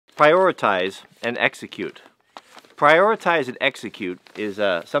prioritize and execute. Prioritize and execute is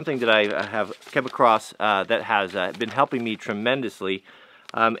something that I have come across that has been helping me tremendously.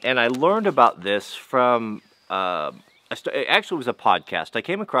 And I learned about this from, it actually was a podcast. I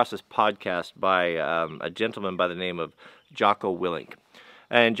came across this podcast by a gentleman by the name of Jocko Willink.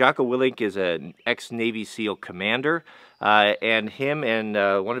 And Jocko Willink is an ex-Navy SEAL commander, and him and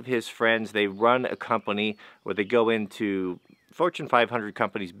one of his friends, they run a company where they go into Fortune 500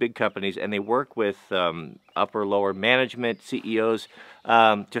 companies, big companies, and they work with upper, lower management, CEOs,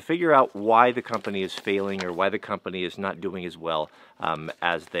 to figure out why the company is failing or why the company is not doing as well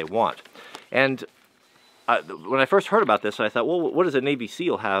as they want. And when I first heard about this, I thought, well, what does a Navy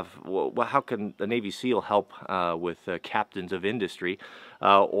SEAL have? Well, how can a Navy SEAL help with captains of industry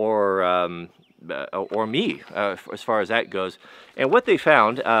or me as far as that goes? And what they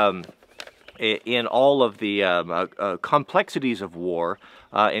found in all of the complexities of war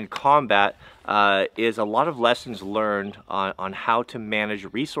in combat is a lot of lessons learned on how to manage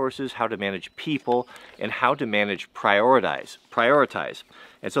resources, how to manage people, and how to manage prioritize.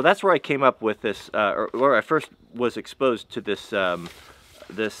 And so that's where I came up with this, or where I first was exposed to this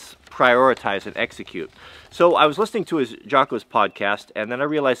this prioritize and execute. So I was listening to Jocko's podcast, and then I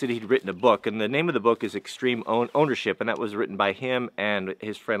realized that he'd written a book, and the name of the book is Extreme Ownership, and that was written by him and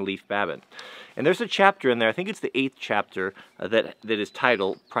his friend Leif Babin. And there's a chapter in there, I think it's the 8th chapter, that is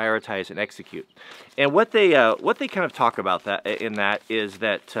titled Prioritize and Execute. And what they kind of talk about in that is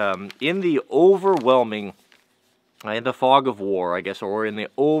that in the overwhelming, in the fog of war, I guess, or in the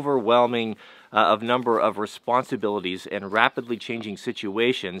overwhelming of number of responsibilities and rapidly changing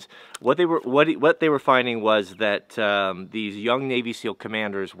situations, what they were finding was that these young Navy SEAL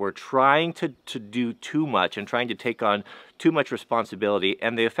commanders were trying to do too much and trying to take on too much responsibility,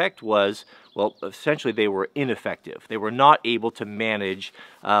 and the effect was, well, essentially they were ineffective. They were not able to manage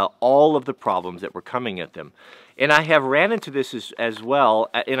all of the problems that were coming at them. And I have ran into this as well,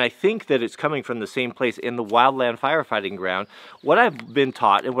 and I think that it's coming from the same place in the wildland firefighting ground. What I've been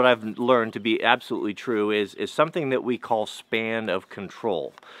taught and what I've learned to be absolutely true is something that we call span of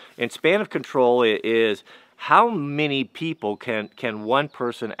control. And span of control is how many people can one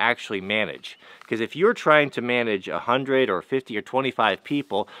person actually manage? Because if you're trying to manage 100 or 50 or 25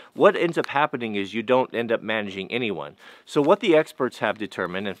 people, what ends up happening is you don't end up managing anyone. So what the experts have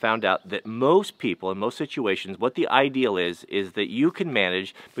determined and found out that most people, in most situations, what the ideal is that you can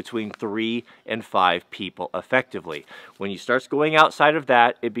manage between 3 and 5 people effectively. When you start going outside of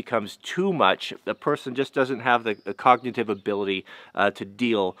that, it becomes too much. The person just doesn't have the cognitive ability to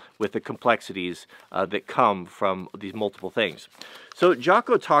deal with the complexities that come from these multiple things. So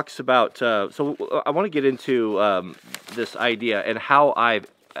Jocko talks about, so I want to get into this idea and how I've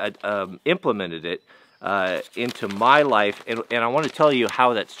implemented it into my life, and I want to tell you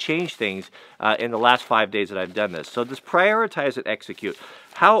how that's changed things in the last 5 days that I've done this. So this prioritize and execute,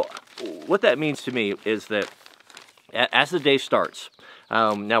 what that means to me is that as the day starts,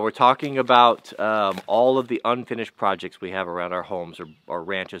 now we're talking about all of the unfinished projects we have around our homes or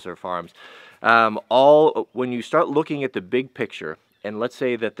ranches or farms. When you start looking at the big picture, and let's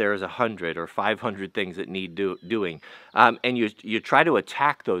say that there's 100 or 500 things that need doing, and you try to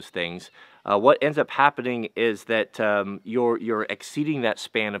attack those things, what ends up happening is that you're exceeding that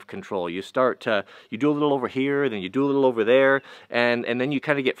span of control. You do a little over here, then you do a little over there, and then you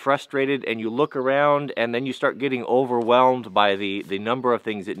kind of get frustrated, and you look around, and then you start getting overwhelmed by the number of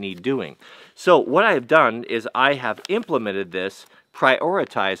things that need doing. So what I have done is I have implemented this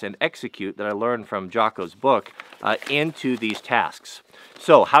prioritize and execute that I learned from Jocko's book into these tasks.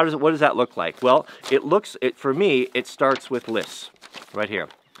 So what does that look like? Well, for me, it starts with lists right here.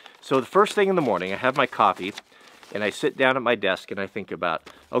 So the first thing in the morning, I have my coffee, and I sit down at my desk and I think about,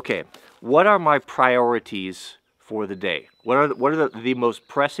 okay, what are my priorities for the day? What are the most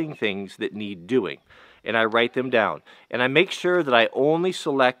pressing things that need doing? And I write them down. And I make sure that I only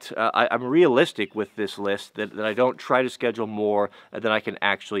select, I'm realistic with this list, that I don't try to schedule more than I can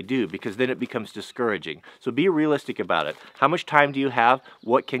actually do, because then it becomes discouraging. So be realistic about it. How much time do you have?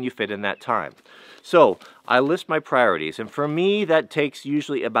 What can you fit in that time? So I list my priorities, and for me that takes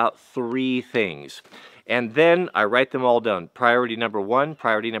usually about 3 things. And then I write them all down. Priority number 1,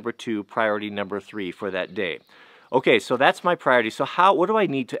 priority number 2, priority number 3 for that day. Okay, so that's my priority. So what do I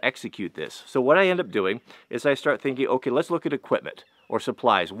need to execute this? So what I end up doing is I start thinking, okay, let's look at equipment or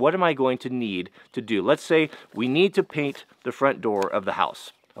supplies. What am I going to need to do? Let's say we need to paint the front door of the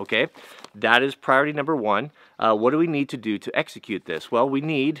house. Okay, that is priority number one. What do we need to do to execute this? Well, we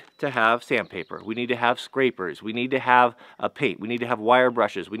need to have sandpaper. We need to have scrapers. We need to have paint. We need to have wire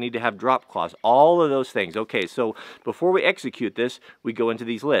brushes. We need to have drop cloths. All of those things. Okay, so before we execute this, we go into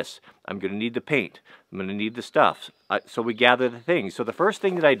these lists. I'm going to need the paint. I'm going to need the stuff. So we gather the things. So the first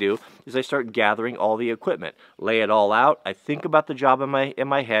thing that I do is I start gathering all the equipment. Lay it all out. I think about the job in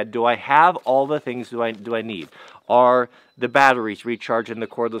my head. Do I have all the things do I need? Are the batteries recharged in the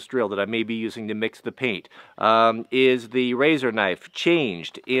cordless drill that I may be using to mix the paint? Is the razor knife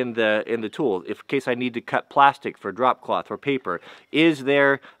changed in the tool in case I need to cut plastic for drop cloth or paper? Is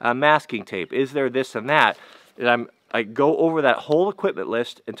there masking tape? Is there this and that? And I go over that whole equipment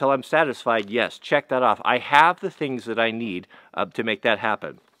list until I'm satisfied. Yes, check that off. I have the things that I need to make that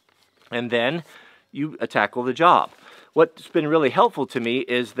happen. And then you tackle the job. What's been really helpful to me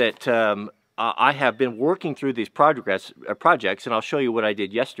is that I have been working through these projects, and I'll show you what I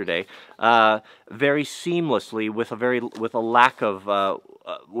did yesterday, very seamlessly with a lack of,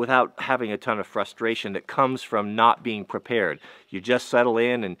 without having a ton of frustration that comes from not being prepared. You just settle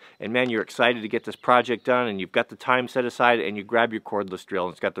in, and man, you're excited to get this project done, and you've got the time set aside, and you grab your cordless drill,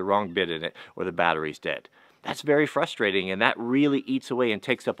 and it's got the wrong bit in it, or the battery's dead. That's very frustrating, and that really eats away and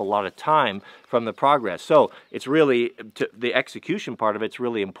takes up a lot of time from the progress. So it's really, the execution part of it's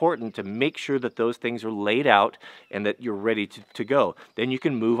really important to make sure that those things are laid out and that you're ready to go. Then you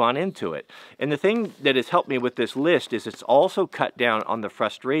can move on into it. And the thing that has helped me with this list is it's also cut down on the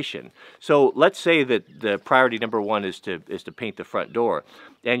frustration. So let's say that the priority number one is to paint the front door,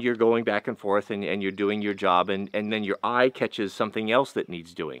 and you're going back and forth and you're doing your job, and then your eye catches something else that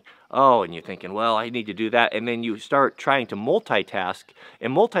needs doing. Oh, and you're thinking, well, I need to do that. And then you start trying to multitask.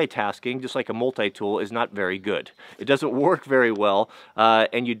 And multitasking, just like a multi-tool, is not very good. It doesn't work very well,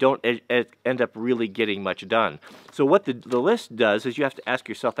 and you don't end up really getting much done. So what the list does is you have to ask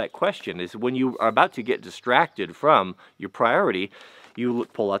yourself that question, is when you are about to get distracted from your priority, you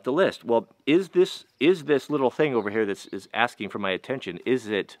pull out the list. Well, is this little thing over here that's asking for my attention, is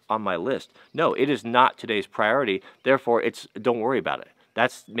it on my list? No, it is not today's priority. Therefore, don't worry about it.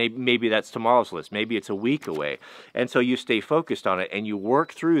 That's maybe that's tomorrow's list. Maybe it's a week away. And so you stay focused on it and you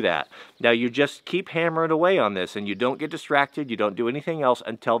work through that. Now you just keep hammering away on this and you don't get distracted. You don't do anything else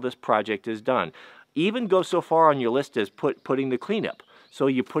until this project is done. Even go so far on your list as putting the cleanup. So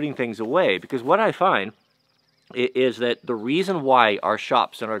you're putting things away, because what I find is that the reason why our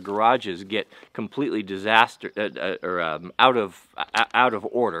shops and our garages get completely out of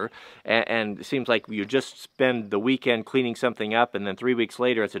order, and it seems like you just spend the weekend cleaning something up and then 3 weeks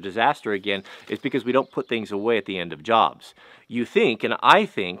later it's a disaster again, is because we don't put things away at the end of jobs. You think, and I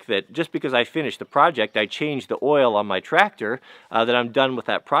think, that just because I finished the project, I changed the oil on my tractor, that I'm done with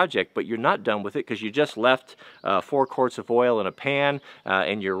that project, but you're not done with it, because you just left 4 quarts of oil in a pan,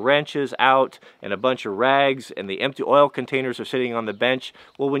 and your wrenches out, and a bunch of rags, and the empty oil containers are sitting on the bench.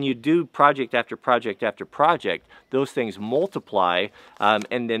 Well, when you do project after project after project, those things multiply,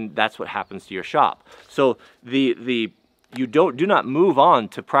 and then that's what happens to your shop. So you do not move on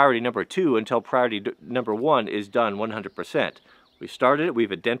to priority number 2 until priority number 1 is done 100%. We've started it,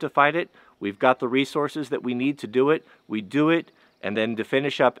 we've identified it, we've got the resources that we need to do it, we do it, and then to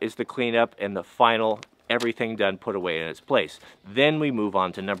finish up is the cleanup and the final, everything done, put away in its place. Then we move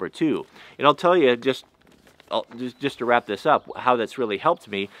on to number 2. And I'll tell you, just to wrap this up, how that's really helped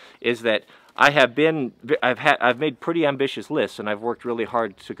me is that I've made pretty ambitious lists, and I've worked really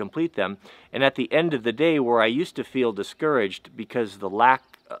hard to complete them. And at the end of the day, where I used to feel discouraged because of the lack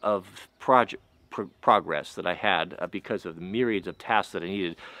of progress that I had, because of the myriads of tasks that I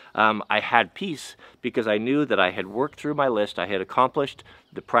needed, I had peace because I knew that I had worked through my list, I had accomplished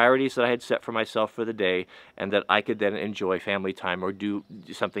the priorities that I had set for myself for the day, and that I could then enjoy family time or do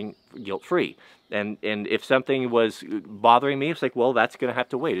something guilt-free. And if something was bothering me, it's like, well, that's going to have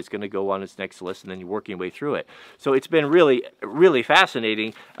to wait. It's going to go on its next list, and then you're working your way through it. So it's been really, really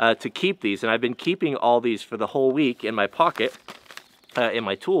fascinating to keep these, and I've been keeping all these for the whole week in my pocket, in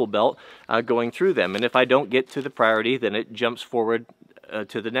my tool belt, going through them. And if I don't get to the priority, then it jumps forward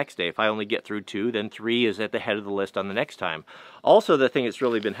to the next day. If I only get through 2, then 3 is at the head of the list on the next time. Also, the thing that's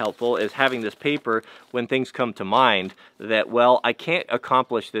really been helpful is having this paper when things come to mind that, well, I can't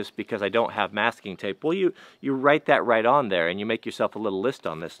accomplish this because I don't have masking tape. Well, you write that right on there and you make yourself a little list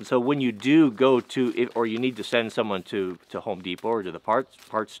on this. And so when you do go to, or you need to send someone to Home Depot or to the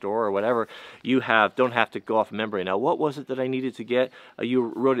parts store or whatever, you don't have to go off memory. Now, what was it that I needed to get? You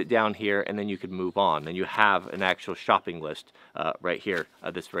wrote it down here, and then you could move on. And you have an actual shopping list right here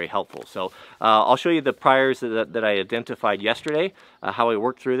that's very helpful. So I'll show you the priors that I identified yesterday, how I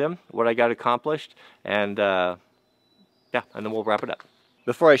worked through them, what I got accomplished, and yeah, and then we'll wrap it up.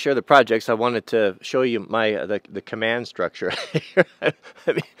 Before I share the projects, I wanted to show you my the command structure. I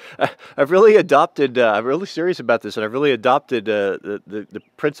mean, I've really adopted. I'm really serious about this, and I've really adopted the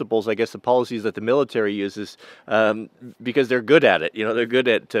principles, I guess, the policies that the military uses, because they're good at it. You know, they're good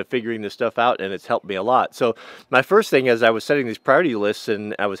at figuring this stuff out, and it's helped me a lot. So my first thing, as I was setting these priority lists,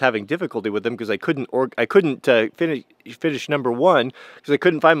 and I was having difficulty with them because I couldn't finish number one because I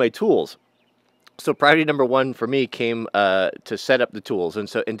couldn't find my tools. So priority number one for me came to set up the tools and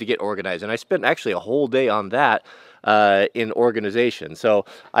to get organized, and I spent actually a whole day on that in organization. So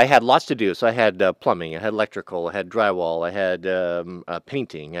I had lots to do. So I had plumbing, I had electrical, I had drywall, I had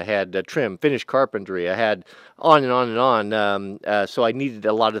painting, I had trim, finished carpentry, I had on and on and on. So I needed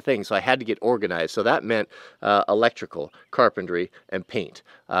a lot of things. So I had to get organized. So that meant electrical, carpentry, and paint.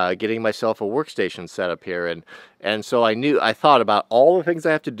 Getting myself a workstation set up here, and so I thought about all the things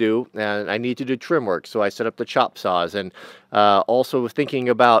I have to do, and I need to do trim work. So I set up the chop saws, and also thinking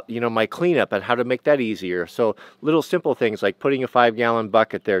about, you know, my cleanup and how to make that easier. So little simple things like putting a 5-gallon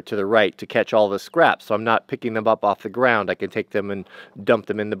bucket there to the right to catch all the scraps, so I'm not picking them up off the ground. I can take them and dump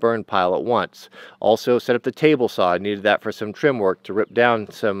them in the burn pile at once. Also set up the table saw. I needed that for some trim work to rip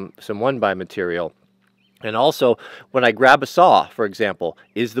down some 1x material. And also, when I grab a saw, for example,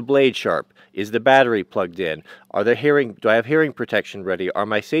 is the blade sharp? Is the battery plugged in? Do I have hearing protection ready? Are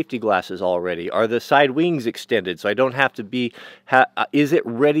my safety glasses all ready? Are the side wings extended so I don't have to be, is it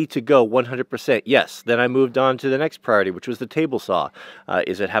ready to go 100%? Yes. Then I moved on to the next priority, which was the table saw.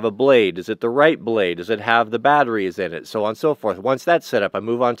 Is it have a blade? Is it the right blade? Does it have the batteries in it? So on and so forth. Once that's set up, I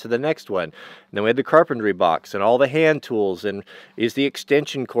move on to the next one. And then we had the carpentry box and all the hand tools, and is the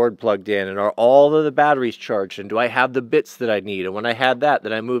extension cord plugged in, and are all of the batteries charged, and do I have the bits that I need? And when I had that,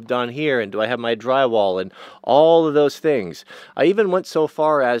 then I moved on here, and do I have my drywall, and all of those things. I even went so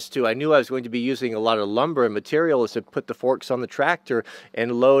far as to, I knew I was going to be using a lot of lumber and materials to put the forks on the tractor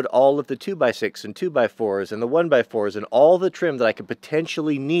and load all of the 2x6 and 2x4s and the 1x4s and all the trim that I could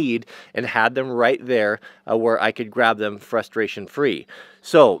potentially need, and had them right there where I could grab them frustration free.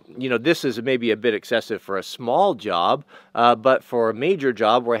 So, you know, this is maybe a bit excessive for a small job, but for a major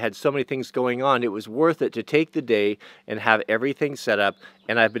job where I had so many things going on, it was worth it to take the day and have everything set up.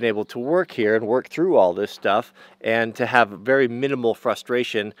 And I've been able to work here and work through all this stuff, and to have very minimal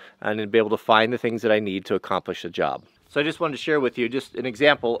frustration, and to be able to find the things that I need to accomplish the job. So I just wanted to share with you just an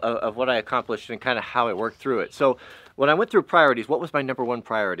example of what I accomplished and kind of how I worked through it. So when I went through priorities, what was my number one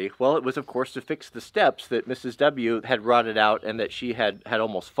priority? Well, it was, of course, to fix the steps that Mrs. W had rotted out and that she had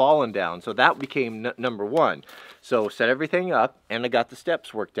almost fallen down. So that became number one. So set everything up, and I got the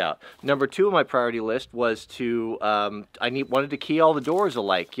steps worked out. Number two on my priority list was to, wanted to key all the doors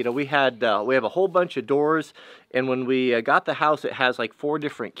alike. You know, we have a whole bunch of doors, and when we got the house, it has like 4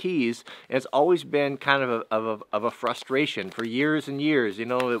 different keys, and it's always been kind of a frustration for years and years. You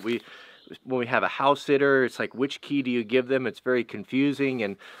know, that when we have a house sitter, it's like, which key do you give them? It's very confusing.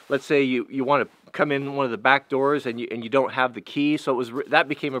 And let's say you want to come in one of the back doors and you don't have the key. So that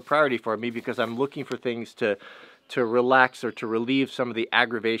became a priority for me, because I'm looking for things to relax or to relieve some of the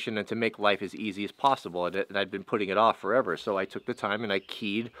aggravation and to make life as easy as possible. And I'd been putting it off forever. So I took the time and I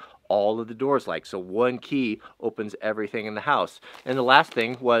keyed all of the doors so one key opens everything in the house. And the last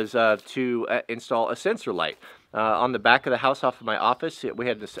thing was to install a sensor light. On the back of the house off of my office, we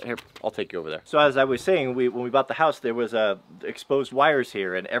had this, here, I'll take you over there. So as I was saying, when we bought the house, there was exposed wires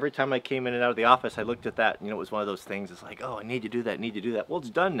here, and every time I came in and out of the office, I looked at that. You know, it was one of those things, it's like, oh, I need to do that, need to do that. Well, it's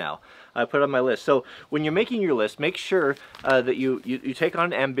done now. I put it on my list. So when you're making your list, make sure that you take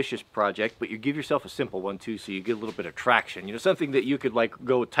on an ambitious project, but you give yourself a simple one too, so you get a little bit of traction. You know, something that you could like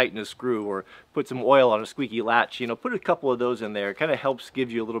go tighten a screw or put some oil on a squeaky latch. You know, put a couple of those in there. It kind of helps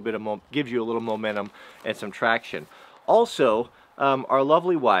give you a little bit of a little momentum and some traction. Also, our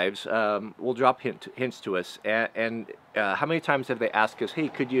lovely wives will drop hints to us, and how many times have they asked us, hey,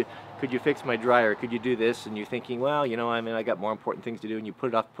 could you fix my dryer, could you do this? And you're thinking, well, you know, I mean, I got more important things to do, and you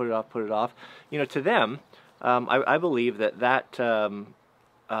put it off. You know, to them, I believe that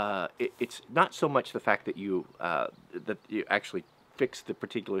it's not so much the fact that you actually fix the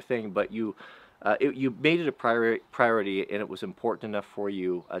particular thing, but you made it a priority, and it was important enough for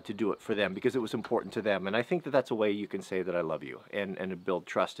you to do it for them because it was important to them. And I think that that's a way you can say that I love you and to build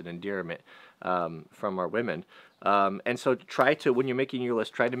trust and endearment from our women. And so when you're making your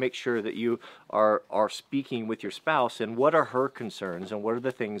list, try to make sure that you are speaking with your spouse and what are her concerns and what are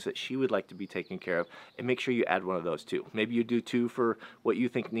the things that she would like to be taken care of, and make sure you add one of those too. Maybe you do 2 for what you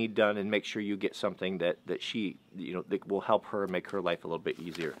think need done, and make sure you get something that she, you know, that will help her make her life a little bit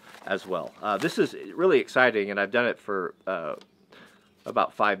easier as well. This is really exciting, and I've done it for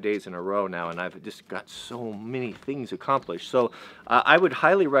about 5 days in a row now, and I've just got so many things accomplished. So I would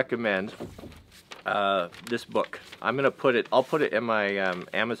highly recommend this book. I'll put it in my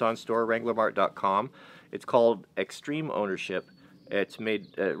Amazon store, wranglermart.com. It's called Extreme Ownership. It's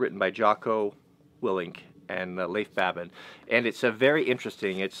written by Jocko Willink and Leif Babin, and it's very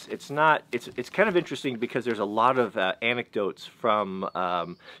interesting. It's kind of interesting because there's a lot of anecdotes from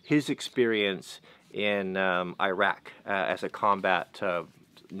his experience in Iraq as a combat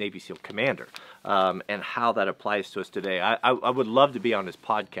Navy SEAL commander, and how that applies to us today. I would love to be on his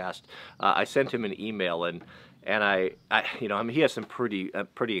podcast. I sent him an email, and he has some pretty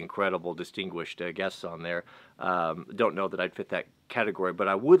incredible, distinguished guests on there. Don't know that I'd fit that category, but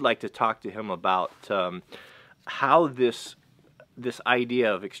I would like to talk to him about how this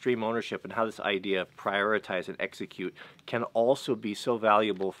idea of extreme ownership and how this idea of prioritize and execute can also be so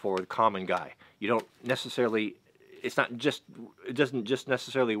valuable for the common guy. You don't necessarily, it doesn't just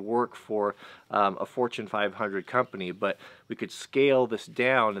necessarily work for a Fortune 500 company, but we could scale this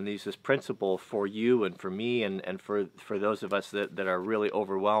down and use this principle for you and for me and for those of us that are really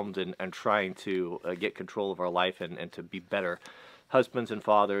overwhelmed and trying to get control of our life and to be better husbands and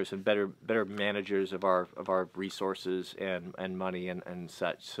fathers and better managers of our resources and money and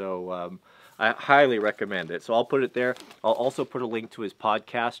such. So I highly recommend it. So I'll put it there. I'll also put a link to his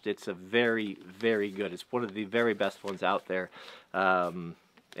podcast. It's a very good. It's one of the very best ones out there. And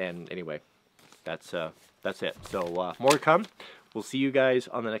anyway, that's it. So more to come. We'll see you guys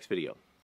on the next video.